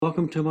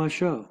Welcome to my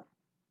show,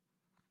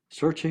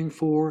 Searching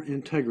for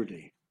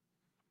Integrity.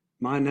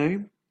 My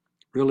name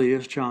really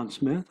is John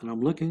Smith, and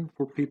I'm looking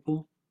for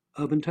people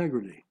of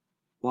integrity.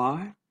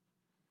 Why?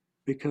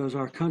 Because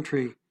our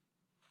country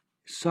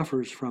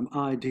suffers from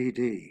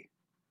IDD.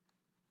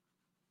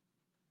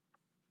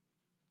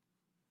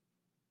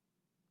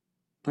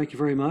 Thank you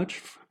very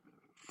much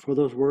for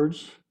those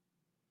words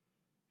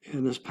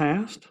in this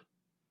past,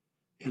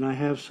 and I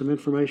have some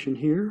information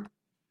here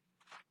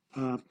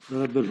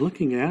that I've been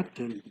looking at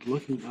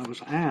I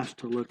was asked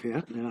to look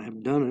at, and I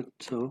have done it.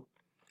 So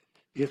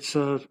it's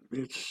a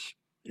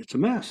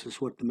mess. Is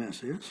what the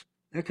mess is.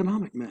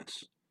 Economic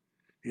mess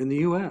in the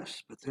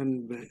U.S. But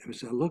then,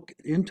 as I looked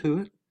into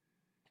it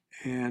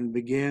and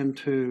began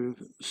to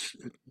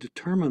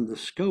determine the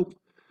scope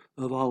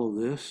of all of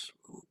this,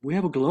 we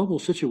have a global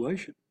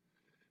situation.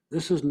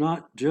 This is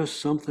not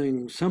just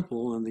something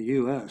simple in the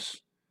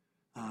U.S.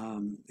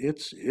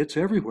 It's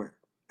everywhere,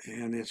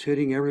 and it's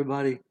hitting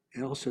everybody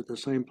else at the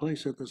same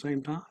place at the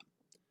same time.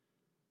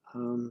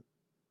 Um,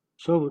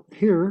 so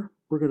here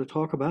we're going to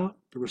talk about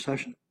the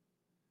recession,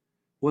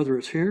 whether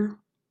it's here,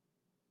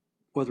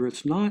 whether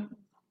it's not,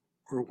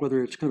 or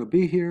whether it's going to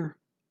be here,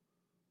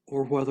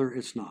 or whether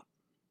it's not.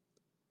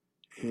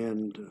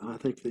 And I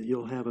think that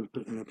you'll have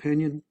an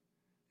opinion,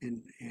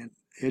 and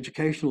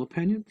educational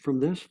opinion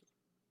from this,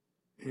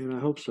 and I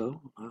hope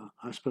so.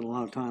 I spent a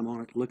lot of time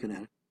on it, looking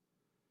at it.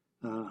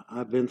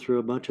 I've been through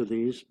a bunch of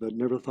these, but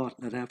never thought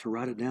I'd have to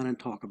write it down and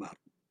talk about it.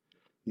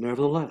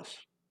 Nevertheless,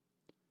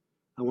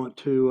 I want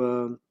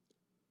to,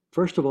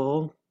 first of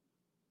all,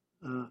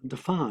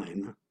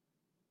 define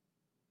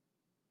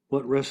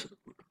what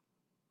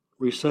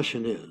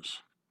recession is.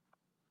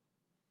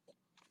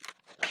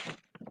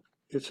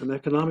 It's an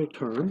economic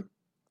term,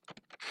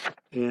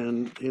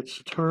 and it's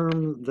a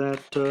term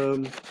that,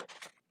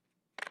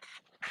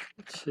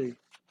 let's see,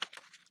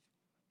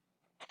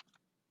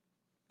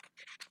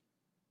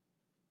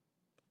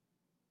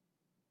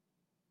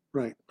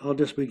 right, I'll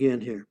just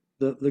begin here.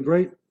 The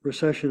Great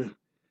Recession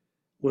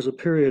was a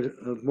period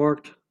of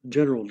marked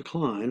general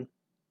decline,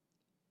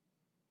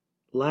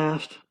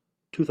 last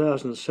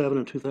 2007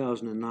 and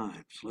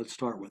 2009. So let's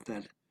start with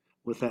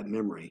that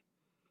memory.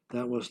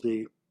 That was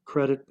the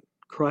credit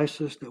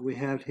crisis that we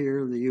had here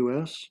in the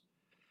U.S.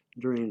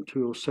 during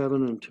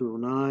 2007 and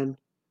 2009,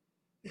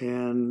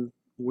 and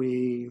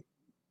we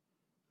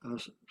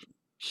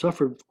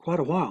suffered quite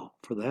a while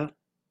for that.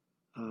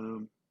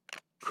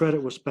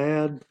 Credit was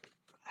bad.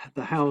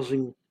 The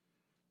housing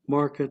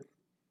market,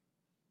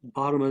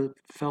 bottom of it,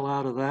 fell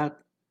out of that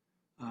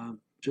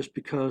just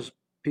because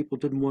people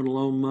didn't want to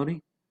loan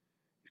money.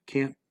 You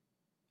can't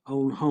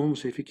own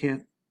homes if you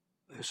can't,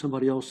 as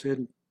somebody else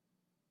said,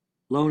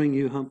 loaning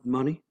you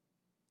money.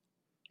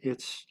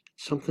 It's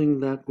something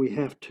that we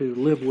have to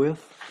live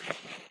with,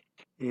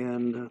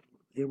 and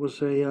it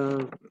was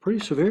a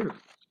pretty severe.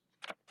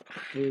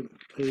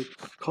 They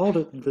called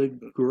it the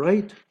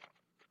Great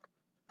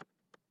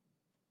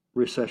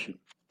Recession,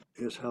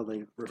 is how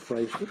they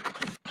rephrased it.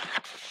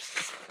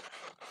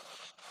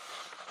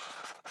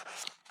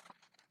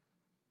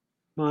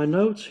 My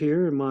notes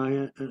here,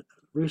 my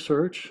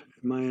research,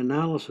 my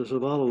analysis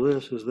of all of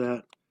this is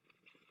that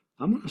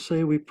I'm going to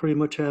say we pretty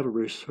much have a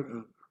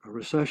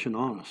recession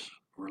on us,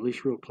 or at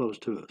least real close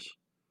to us.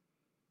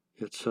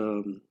 It's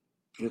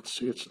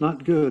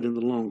not good in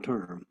the long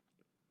term.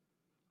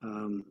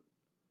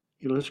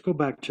 Let's go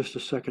back just a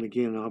second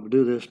again. I'll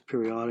do this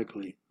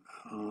periodically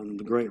on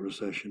the Great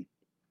Recession.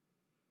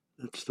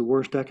 It's the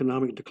worst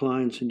economic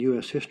declines in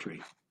U.S.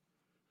 history.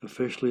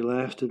 Officially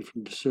lasted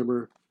from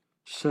December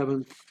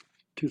 7th,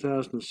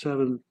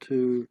 2007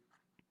 to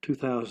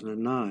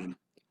 2009.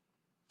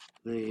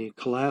 The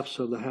collapse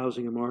of the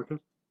housing market,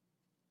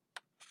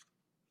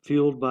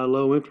 fueled by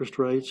low interest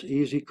rates,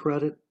 easy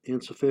credit,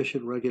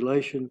 insufficient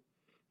regulation,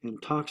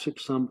 and toxic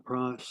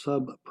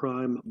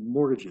subprime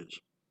mortgages,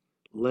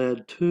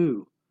 led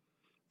to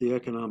the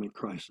economic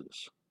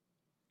crisis.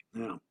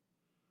 Now,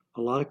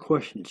 a lot of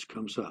questions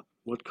comes up.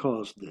 What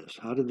caused this?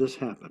 How did this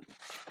happen?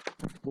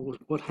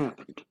 What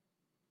happened?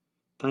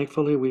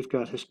 Thankfully, we've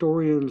got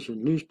historians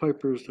and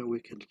newspapers that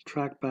we can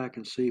track back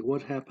and see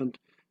what happened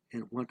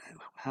and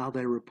how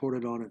they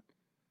reported on it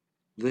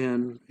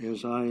then,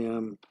 as I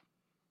am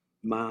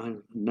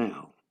mine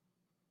now.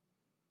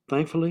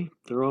 Thankfully,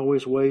 there are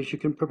always ways you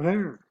can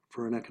prepare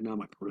for an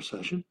economic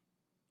recession.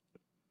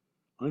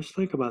 Let's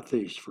think about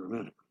these for a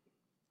minute.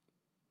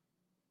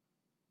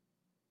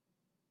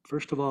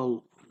 First of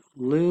all,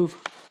 live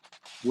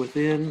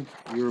within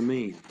your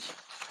means.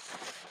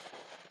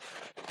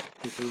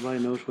 I think everybody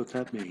knows what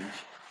that means.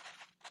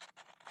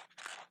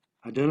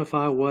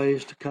 Identify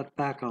ways to cut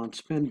back on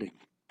spending.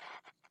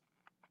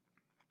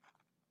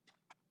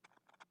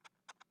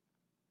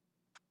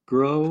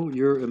 Grow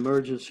your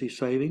emergency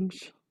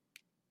savings.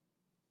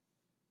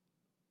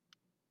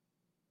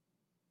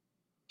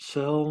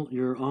 Sell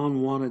your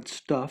unwanted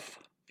stuff.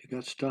 If you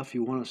got stuff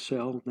you want to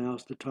sell,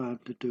 now's the time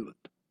to do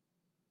it.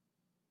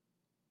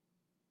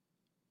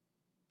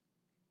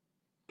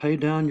 Pay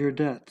down your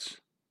debts.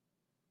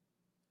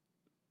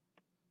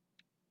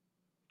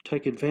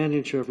 Take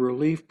advantage of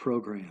relief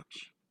programs.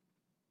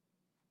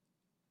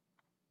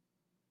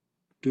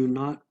 Do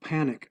not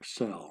panic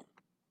sell.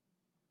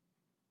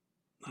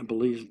 I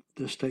believe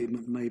this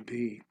statement may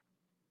be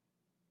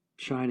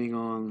shining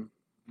on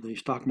the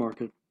stock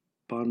market,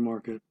 bond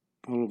market,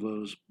 all of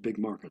those big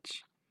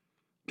markets.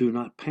 Do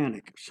not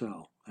panic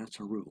sell. That's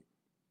a rule.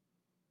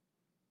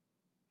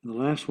 And the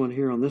last one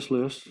here on this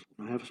list,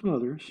 I have some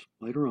others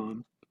later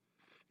on.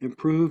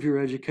 Improve your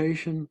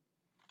education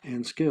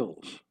and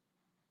skills.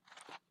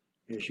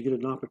 As you get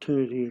an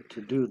opportunity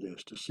to do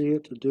this, to see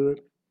it, to do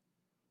it.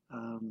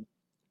 A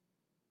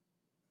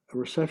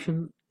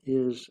recession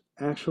is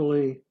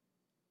actually,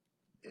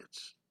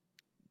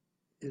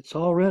 it's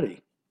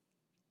already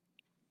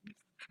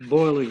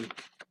boiling,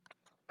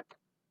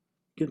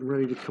 getting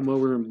ready to come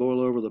over and boil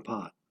over the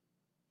pot.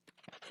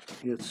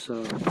 It's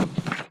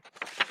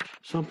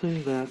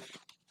something that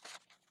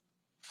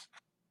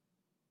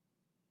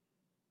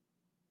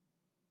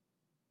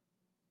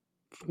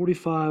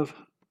 "45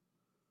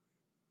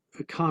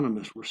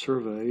 economists were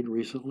surveyed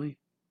recently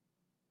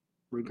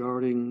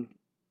regarding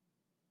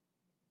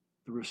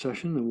the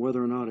recession and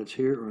whether or not it's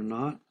here or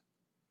not.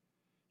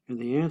 And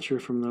the answer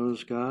from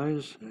those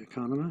guys,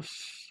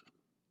 economists,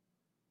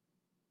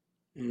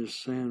 is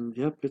saying,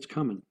 yep, it's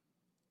coming.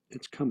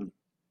 It's coming.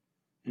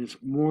 And it's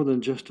more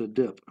than just a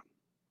dip,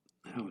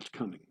 how it's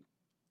coming.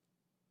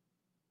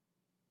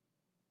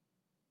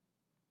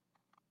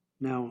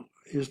 Now,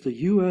 is the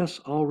U.S.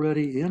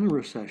 already in a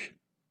recession?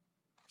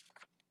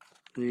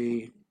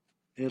 The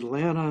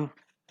Atlanta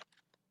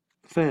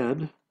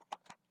Federal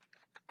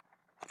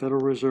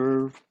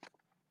Reserve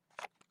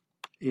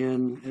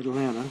in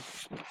Atlanta,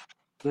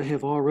 they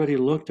have already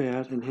looked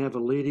at and have a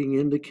leading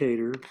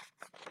indicator.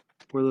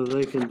 Whether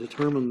they can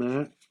determine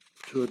that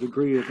to a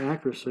degree of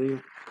accuracy,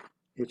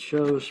 it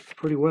shows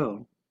pretty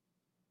well.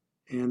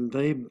 And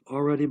they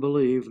already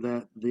believe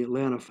that the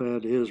Atlanta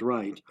Fed is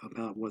right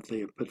about what they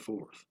have put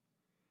forth.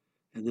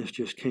 And this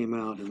just came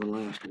out in the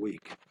last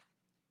week.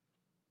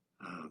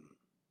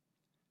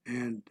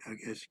 And I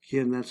guess,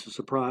 again, that's a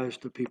surprise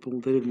to people.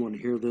 They didn't want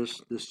to hear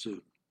this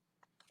soon.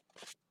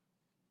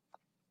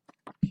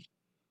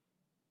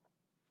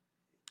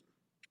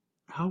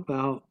 How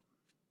about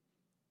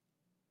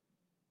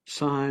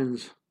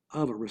signs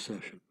of a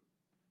recession?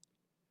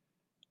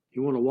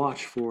 You want to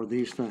watch for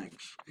these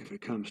things if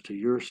it comes to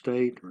your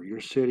state or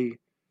your city,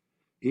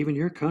 even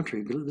your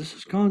country. This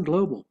has gone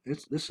global.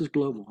 This is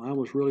global. I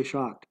was really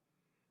shocked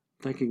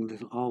thinking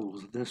that all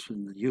of this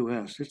in the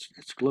U.S.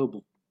 It's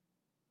global.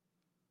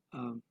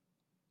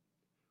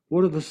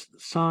 What are the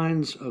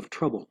signs of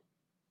trouble?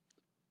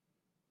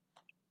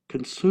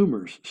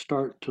 Consumers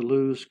start to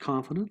lose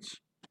confidence.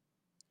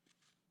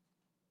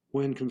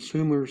 When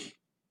consumers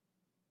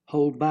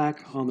hold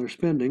back on their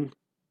spending,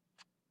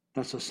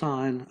 that's a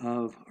sign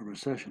of a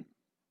recession.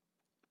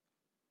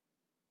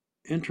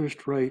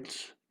 Interest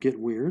rates get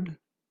weird.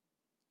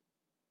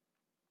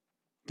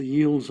 The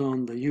yields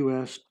on the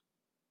U.S.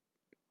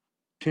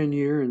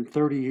 10-year and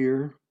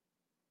 30-year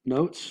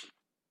notes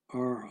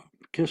are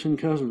kissing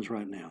cousins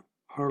right now.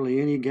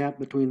 Hardly any gap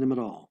between them at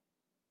all.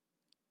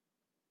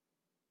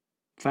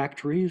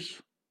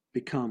 Factories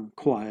become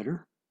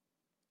quieter.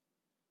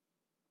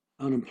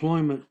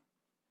 Unemployment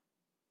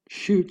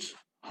shoots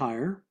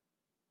higher.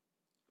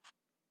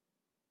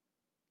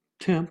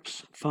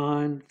 Temps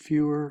find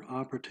fewer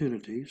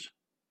opportunities.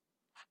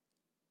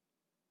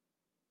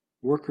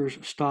 Workers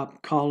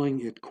stop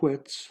calling it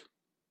quits.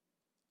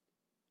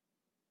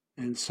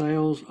 And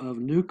sales of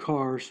new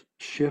cars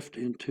shift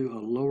into a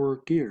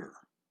lower gear.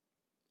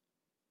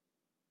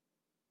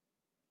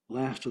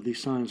 Last of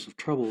these signs of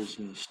troubles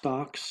is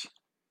stocks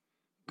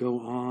go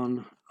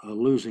on a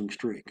losing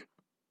streak.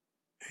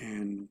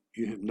 And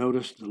you have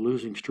noticed the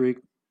losing streak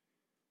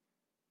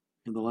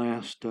in the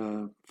last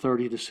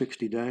 30 to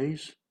 60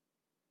 days,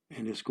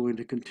 and it's going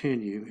to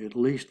continue at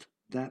least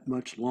that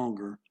much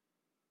longer,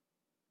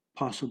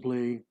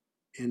 possibly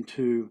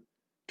into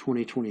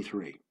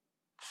 2023.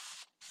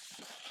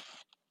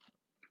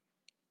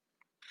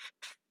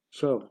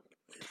 So,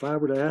 if I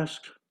were to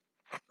ask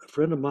a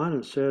friend of mine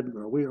and said,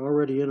 are we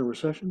already in a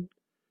recession?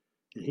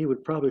 And he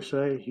would probably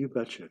say, you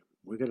betcha.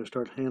 We got to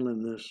start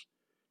handling this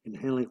and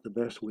handling it the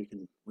best we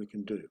can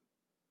do.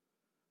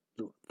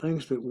 The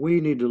things that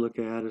we need to look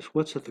at is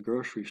what's at the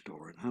grocery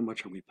store and how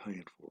much are we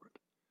paying for it?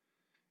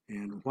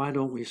 And why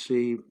don't we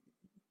see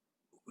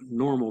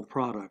normal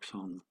products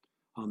on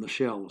the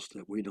shelves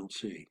that we don't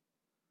see?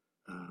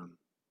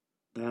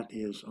 That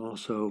is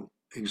also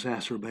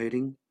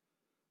exacerbating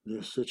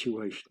this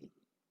situation.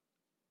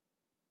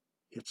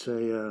 It's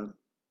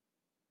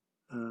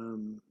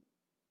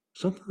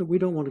something that we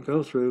don't want to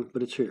go through,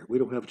 but it's here. We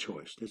don't have a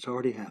choice. It's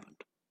already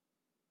happened.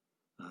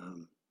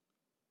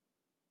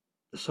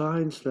 The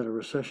signs that a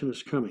recession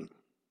is coming,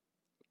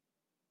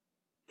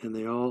 and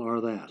they all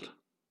are that.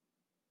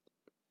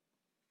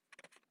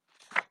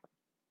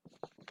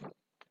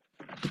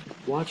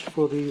 Watch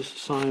for these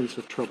signs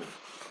of trouble.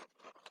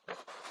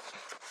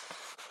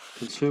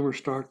 Consumers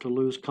start to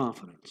lose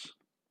confidence.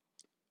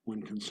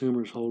 When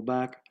consumers hold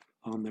back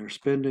on their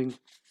spending,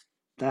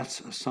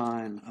 that's a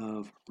sign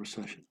of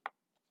recession.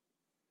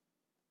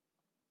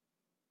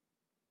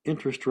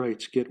 Interest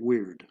rates get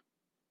weird.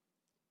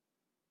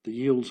 The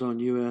yields on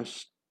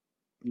U.S.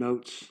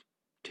 notes,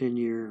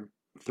 10-year,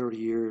 30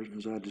 years,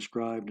 as I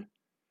described,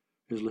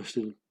 is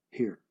listed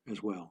here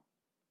as well.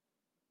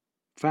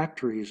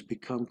 Factories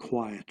become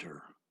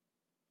quieter.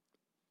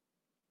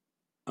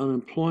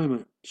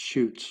 Unemployment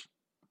shoots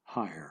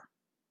higher.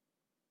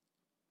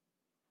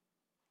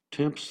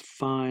 Temps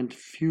find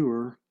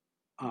fewer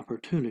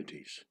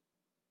opportunities.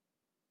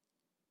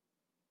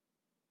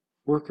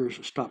 Workers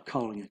stop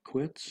calling it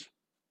quits.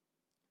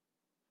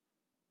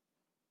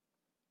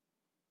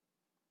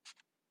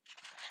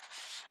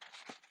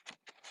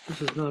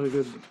 This is not a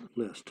good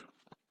list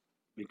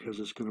because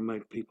it's going to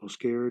make people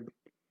scared,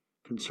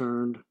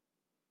 concerned,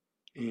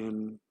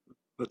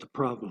 but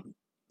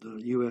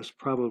the U.S.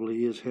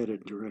 probably is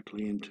headed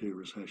directly into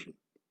recession.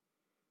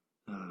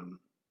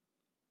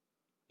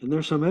 And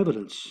there's some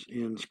evidence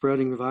in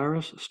spreading the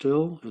virus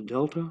still, and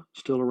Delta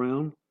still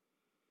around.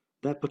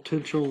 That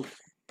potential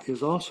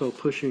is also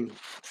pushing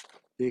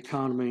the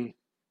economy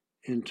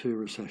into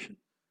recession.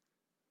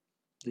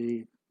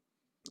 The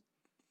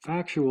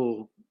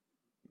factual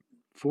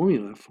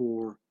formula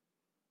for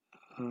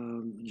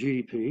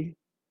GDP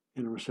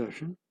in a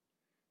recession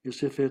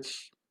is if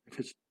it's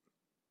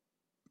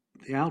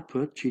the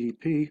output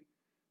GDP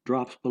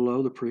drops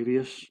below the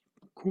previous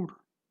quarter,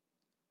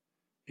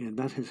 and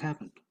that has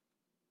happened.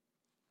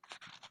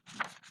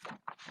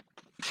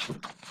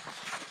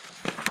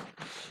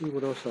 Let's see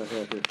what else I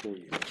have here for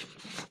you.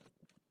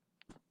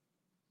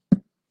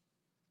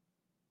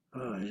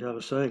 As I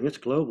was saying, it's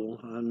global.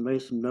 I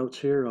made some notes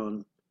here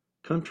on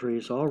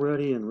countries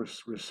already in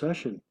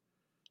recession,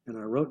 and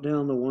I wrote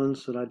down the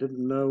ones that I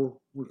didn't know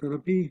were going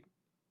to be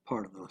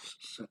part of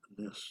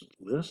this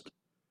list.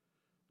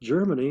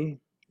 Germany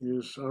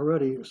is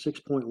already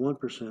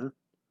 6.1%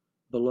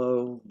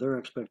 below their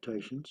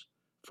expectations.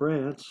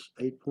 France,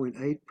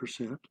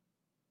 8.8%,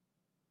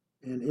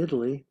 and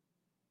Italy,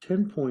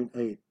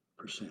 10.8%.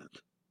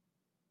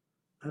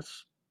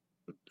 That's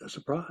a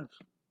surprise.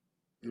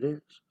 It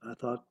is. I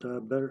thought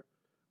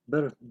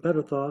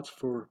better thoughts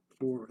for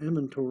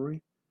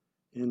inventory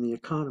in the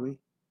economy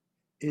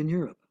in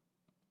Europe.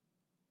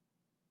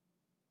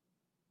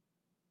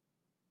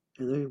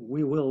 And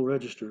we will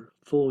register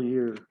full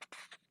year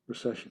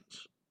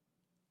recessions.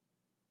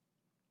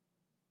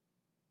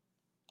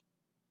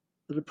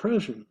 The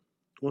Depression,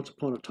 once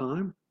upon a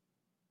time,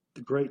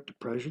 the Great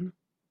Depression.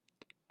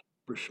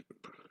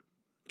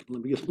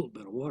 Let me get a little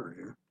bit of water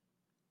here.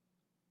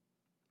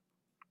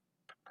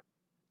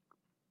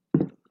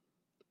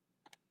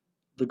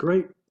 The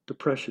Great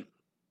Depression,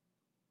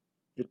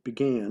 it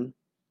began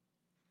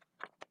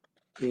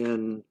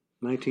in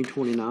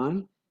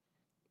 1929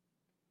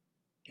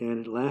 and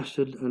it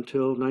lasted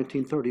until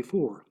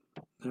 1934.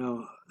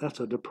 Now, that's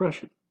a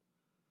depression,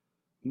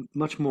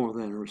 much more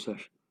than a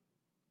recession.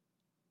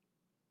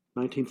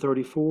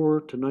 1934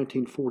 to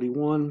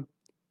 1941,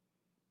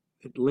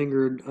 it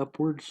lingered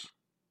upwards.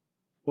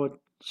 What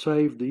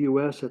saved the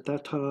U.S. at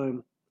that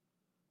time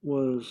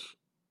was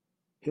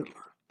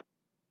Hitler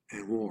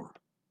and war.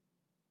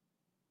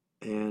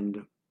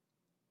 And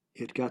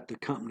it got the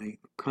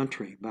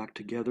country back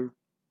together,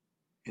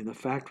 and the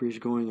factories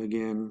going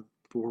again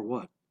for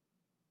what?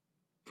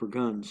 For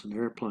guns and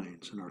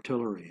airplanes and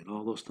artillery and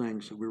all those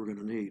things that we were going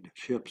to need,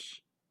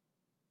 ships.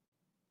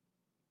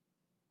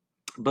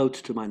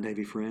 Boats to my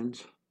Navy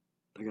friends.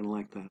 They're going to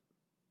like that.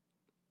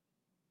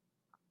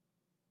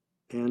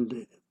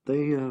 And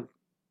they,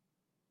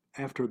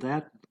 after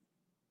that,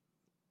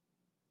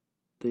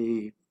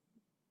 the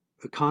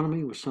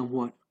economy was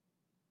somewhat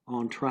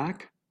on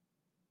track,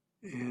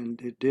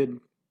 and it did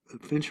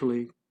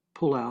eventually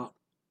pull out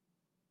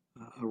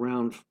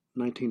around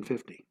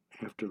 1950,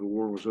 after the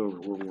war was over,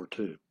 World War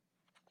II.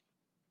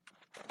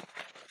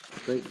 The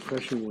Great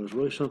Depression was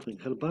really something.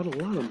 Had about a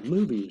lot of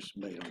movies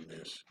made on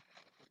this.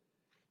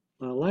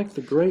 Like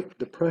the Great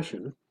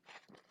Depression,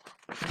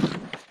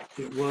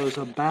 it was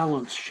a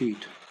balance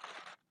sheet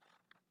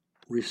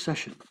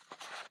recession.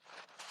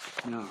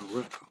 Now,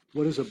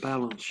 what is a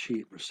balance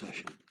sheet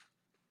recession?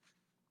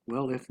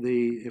 Well, if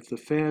the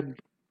Fed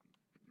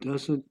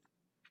doesn't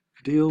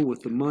deal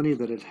with the money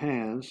that it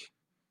has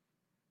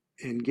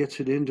and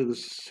gets it into the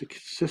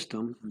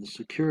system, the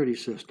security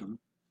system,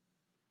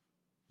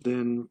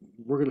 then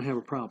we're going to have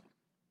a problem.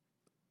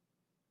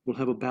 We'll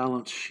have a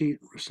balance sheet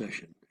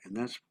recession, and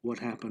that's what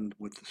happened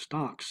with the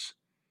stocks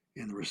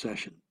in the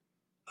recession.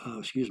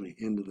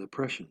 In the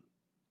Depression.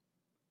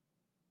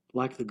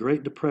 Like the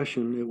Great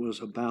Depression, it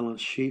was a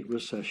balance sheet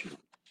recession.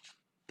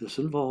 This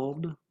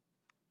involved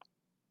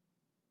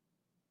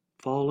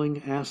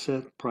falling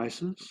asset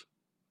prices,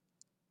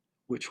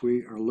 which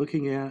we are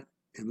looking at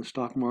in the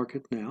stock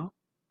market now.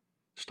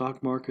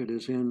 Stock market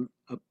is in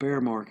a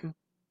bear market.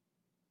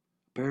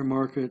 Bear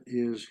market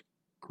is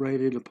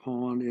graded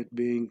upon it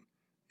being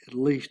at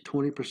least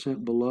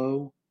 20%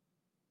 below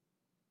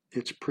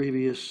its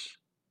previous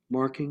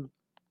marking,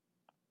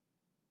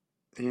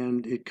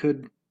 and it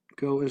could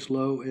go as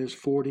low as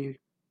 40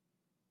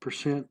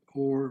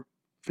 or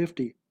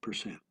 50%.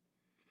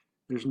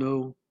 There's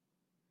no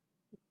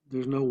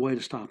way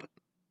to stop it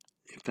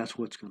if that's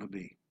what's going to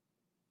be.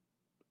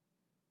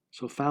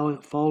 So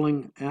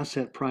falling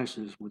asset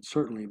prices would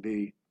certainly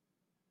be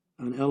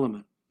an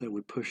element that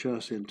would push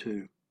us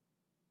into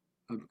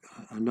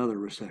another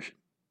recession.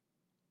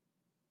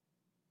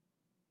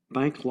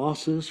 Bank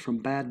losses from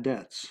bad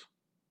debts,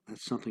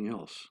 that's something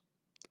else.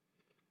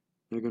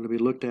 They're going to be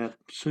looked at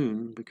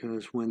soon,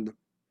 because when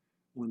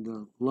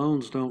the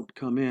loans don't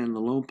come in, the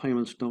loan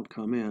payments don't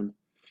come in,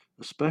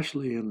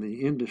 especially in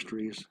the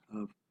industries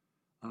of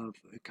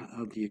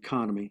the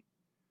economy,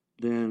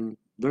 then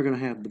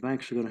the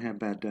banks are going to have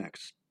bad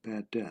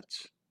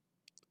debts.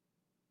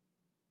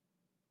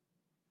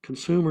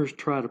 Consumers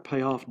try to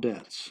pay off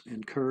debts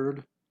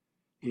incurred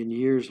in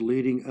years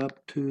leading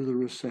up to the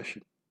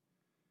recession.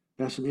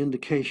 That's an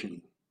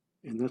indication,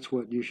 and that's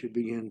what you should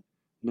begin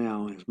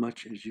now as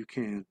much as you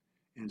can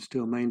and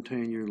still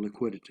maintain your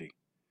liquidity,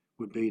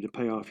 would be to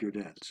pay off your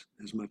debts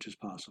as much as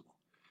possible.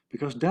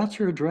 Because debts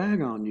are a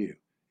drag on you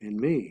and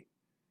me.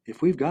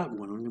 If we've got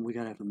one and we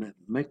got to have to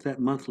make that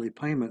monthly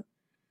payment,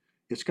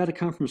 it's got to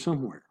come from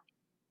somewhere.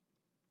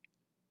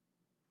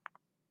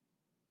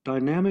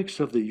 Dynamics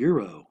of the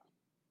euro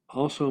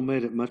also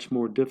made it much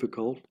more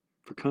difficult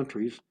for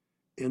countries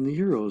in the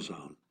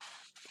Eurozone.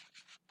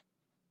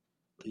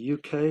 The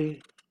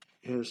UK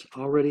has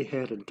already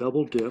had a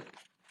double dip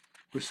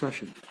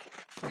recession,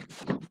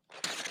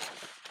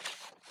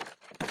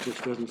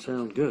 which doesn't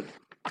sound good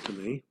to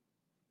me.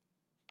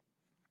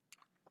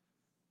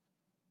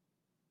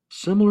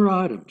 Similar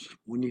items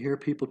when you hear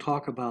people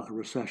talk about a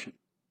recession.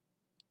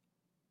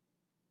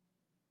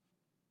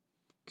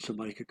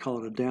 Somebody could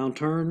call it a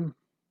downturn,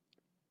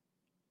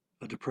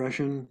 a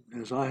depression,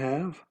 as I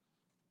have,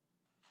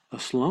 a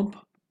slump,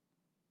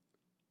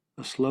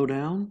 a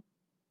slowdown,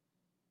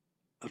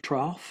 a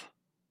trough,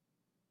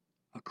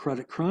 a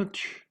credit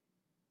crunch,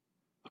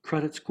 a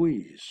credit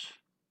squeeze,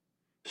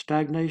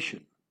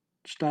 stagnation,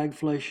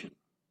 stagflation,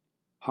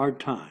 hard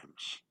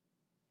times.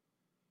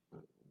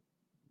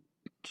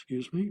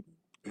 Excuse me.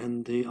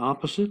 And the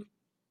opposite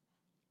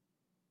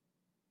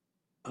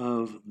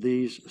of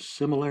these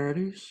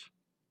similarities,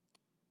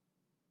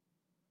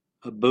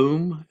 a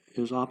boom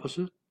is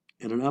opposite,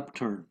 and an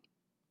upturn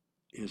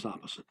is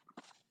opposite.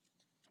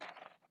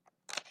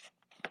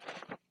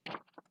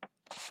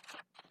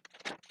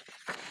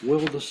 Will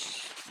the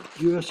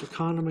U.S.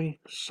 economy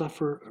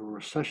suffer a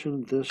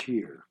recession this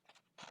year?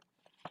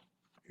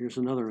 Here's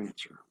another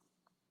answer.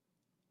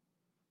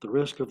 The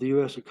risk of the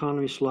U.S.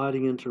 economy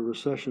sliding into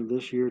recession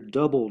this year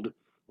doubled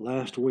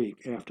last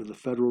week after the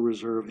Federal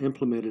Reserve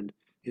implemented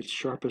its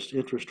sharpest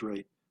interest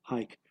rate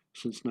hike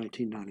since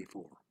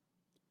 1994.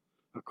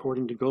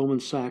 According to Goldman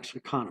Sachs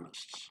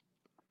economists,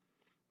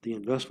 the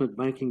investment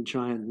banking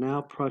giant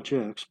now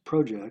projects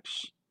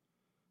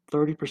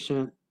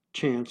 30%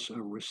 chance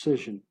of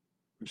recession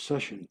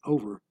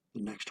over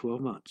the next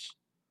 12 months,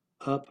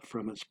 up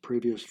from its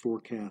previous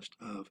forecast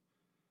of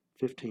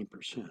 15%.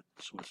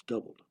 So it's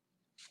doubled.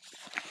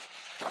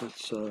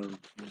 That's,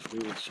 as we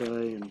would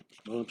say, and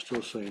well, I'm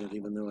still saying it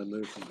even though I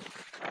moved from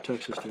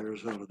Texas to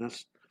Arizona,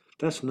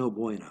 that's no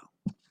bueno.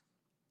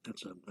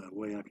 That's a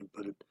way I can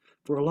put it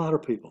for a lot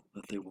of people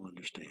that they will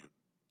understand.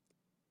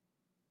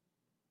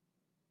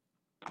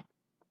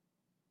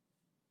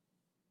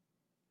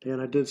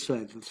 And I did say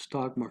that the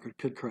stock market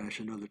could crash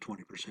another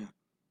 20%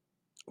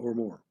 or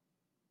more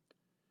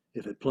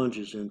if it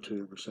plunges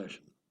into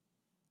recession.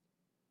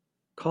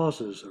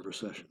 Causes of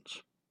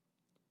recessions.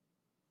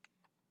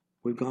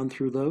 We've gone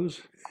through those,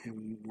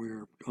 and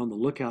we're on the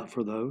lookout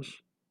for those.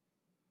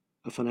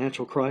 A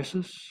financial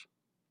crisis.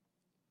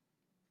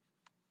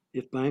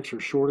 If banks are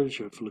shortage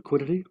of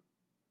liquidity,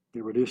 they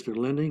reduce their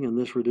lending, and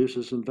this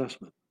reduces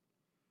investment.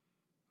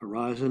 A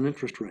rise in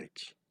interest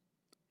rates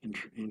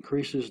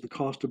increases the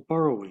cost of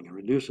borrowing and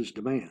reduces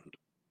demand.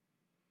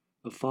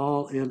 A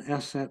fall in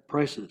asset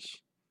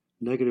prices.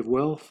 Negative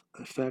wealth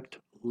effect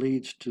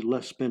leads to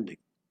less spending.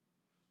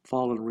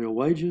 Fall in real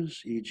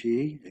wages,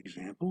 e.g.,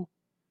 example,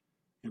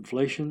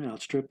 inflation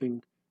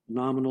outstripping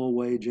nominal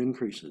wage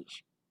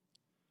increases.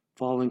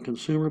 Fall in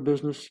consumer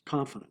business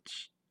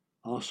confidence,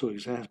 also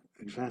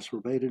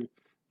exacerbated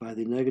by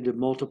the negative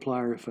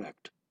multiplier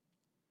effect.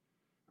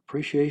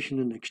 Appreciation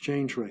in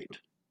exchange rate.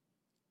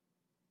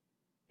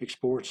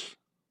 Exports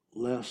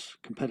less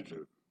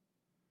competitive.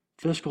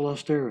 Fiscal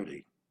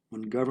austerity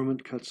when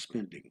government cuts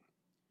spending.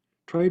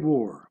 Trade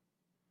war.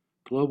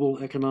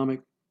 Global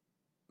economic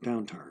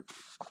downturn.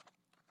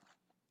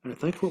 And I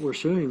think what we're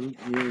seeing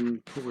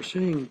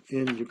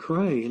in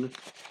Ukraine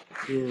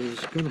is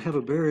going to have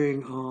a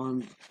bearing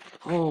on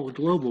all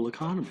global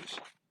economies,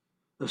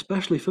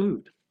 especially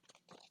food.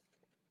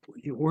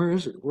 Where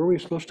is it? Where are we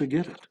supposed to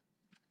get it?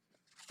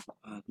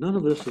 None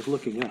of this is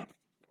looking up.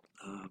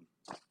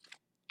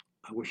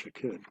 I wish I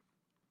could.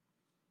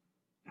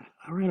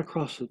 I ran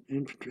across some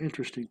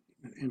interesting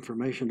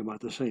information about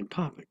the same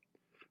topic.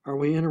 Are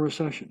we in a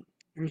recession?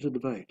 Here's the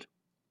debate.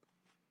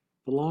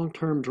 The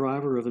long-term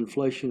driver of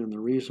inflation and the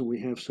reason we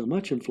have so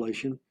much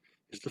inflation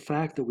is the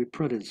fact that we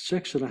printed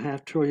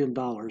 $6.5 trillion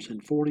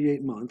in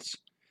 48 months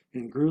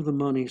and grew the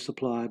money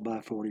supply by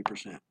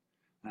 40%.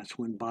 That's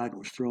when Biden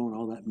was throwing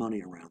all that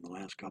money around the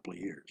last couple of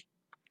years.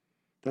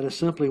 That is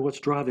simply what's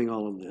driving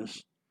all of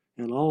this,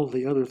 and all of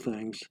the other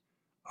things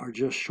are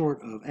just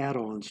short of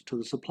add-ons to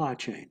the supply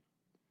chain.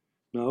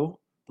 No,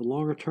 the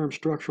longer-term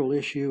structural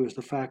issue is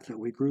the fact that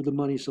we grew the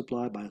money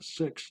supply by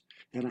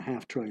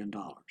 $6.5 trillion.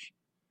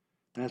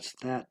 That's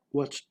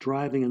what's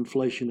driving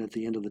inflation at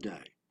the end of the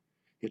day.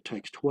 It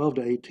takes 12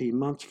 to 18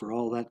 months for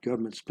all that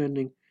government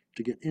spending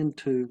to get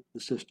into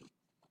the system.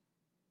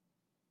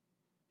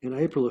 In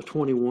April of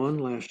 21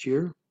 last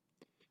year,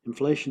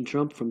 inflation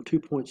jumped from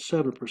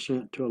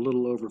 2.7% to a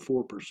little over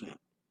 4%. It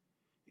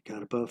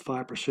got above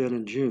 5%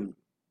 in June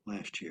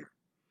last year,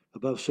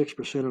 above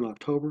 6% in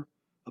October,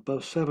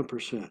 above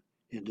 7%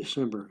 in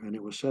December, and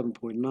it was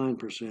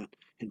 7.9%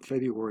 in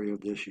February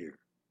of this year.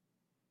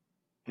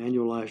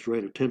 Annualized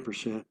rate of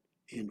 10%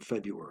 in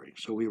February.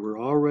 So we were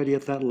already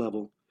at that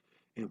level,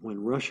 and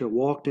when Russia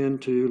walked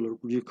into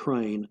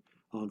Ukraine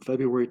on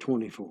February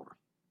 24th,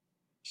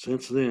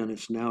 since then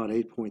it's now at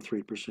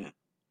 8.3%.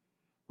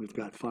 We've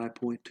got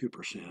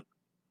 5.2%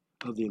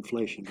 of the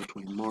inflation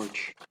between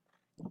March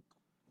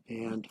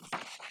and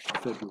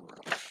February.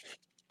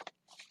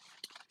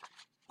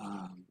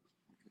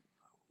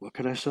 What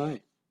can I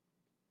say?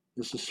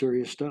 This is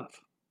serious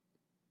stuff.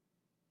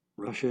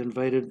 Russia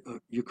invaded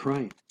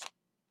Ukraine.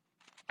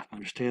 I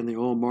understand the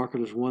oil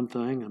market is one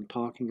thing. I'm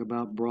talking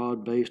about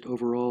broad-based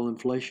overall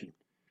inflation.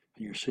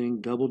 And you're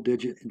seeing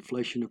double-digit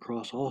inflation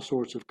across all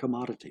sorts of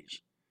commodities.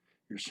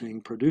 You're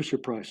seeing producer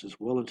prices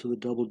well into the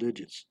double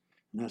digits.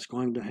 And that's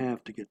going to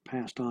have to get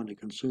passed on to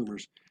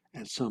consumers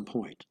at some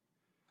point.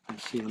 I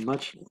see a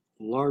much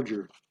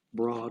larger,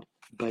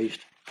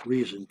 broad-based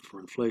reason for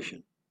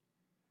inflation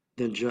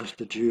than just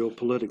the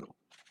geopolitical.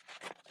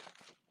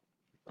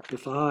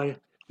 If I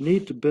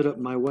need to bid up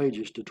my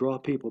wages to draw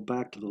people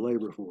back to the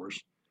labor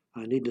force,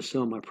 I need to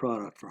sell my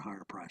product for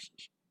higher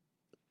prices.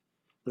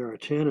 There are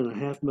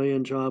 10.5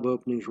 million job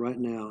openings right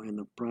now in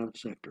the private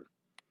sector,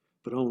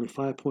 but only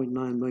 5.9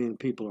 million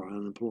people are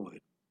unemployed.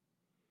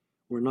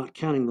 We're not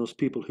counting those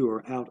people who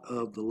are out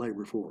of the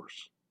labor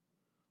force.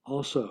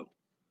 Also,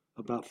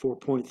 about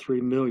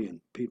 4.3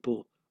 million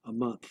people a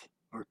month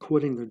are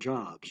quitting their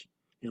jobs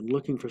and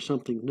looking for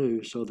something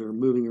new, so they're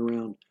moving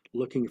around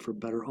looking for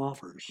better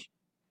offers.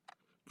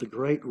 The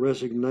Great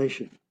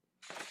Resignation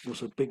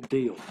was a big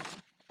deal,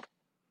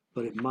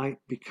 but it might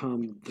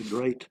become the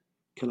great,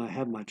 can I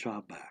have my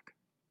job back,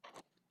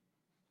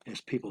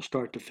 as people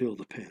start to feel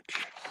the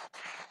pinch.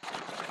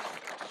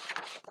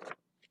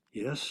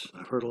 Yes,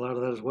 I've heard a lot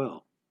of that as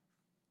well.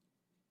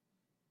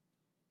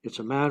 It's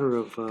a matter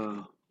of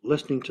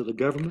listening to the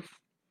government,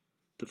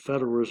 the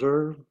Federal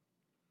Reserve.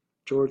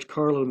 George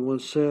Carlin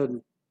once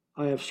said,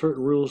 I have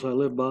certain rules I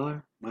live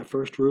by. My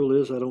first rule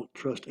is I don't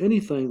trust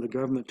anything the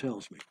government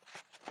tells me.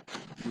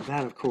 And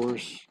that, of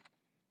course,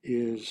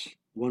 is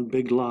one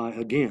big lie.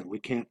 Again, we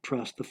can't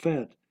trust the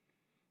Fed.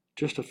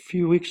 Just a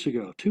few weeks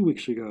ago, 2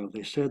 weeks ago,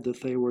 they said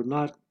that they were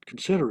not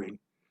considering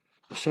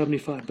a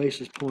 75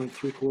 basis point,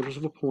 3/4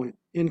 of a point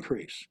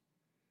increase.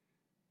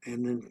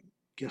 And then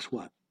guess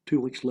what? 2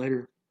 weeks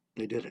later,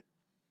 they did it.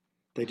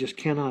 They just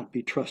cannot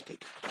be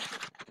trusted.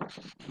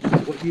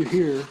 What you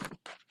hear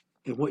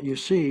and what you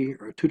see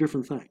are two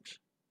different things.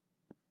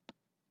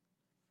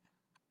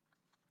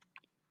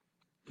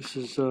 This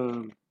is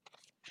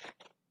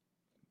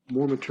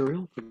more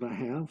material that I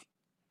have,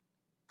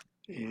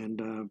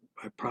 and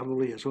I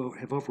probably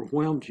have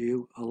overwhelmed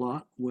you a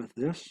lot with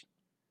this.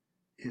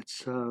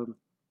 It's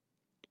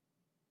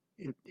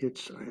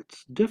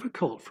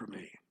difficult for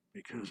me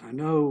because I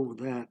know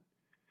that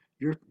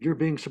you're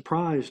being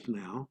surprised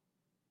now,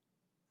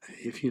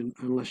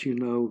 unless you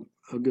know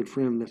a good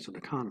friend that's an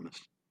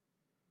economist.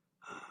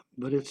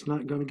 But it's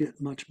not going to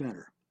get much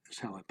better, is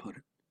how I put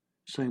it.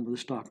 Same with the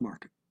stock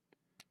market,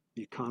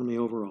 the economy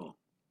overall.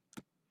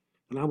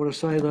 And I want to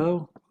say,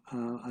 though,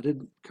 I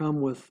didn't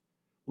come with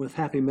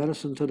happy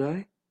medicine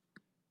today.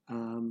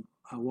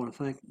 I want to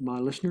thank my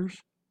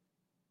listeners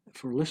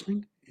for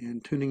listening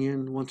and tuning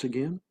in once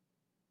again.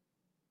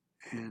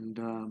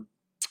 And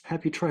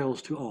happy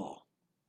trails to all.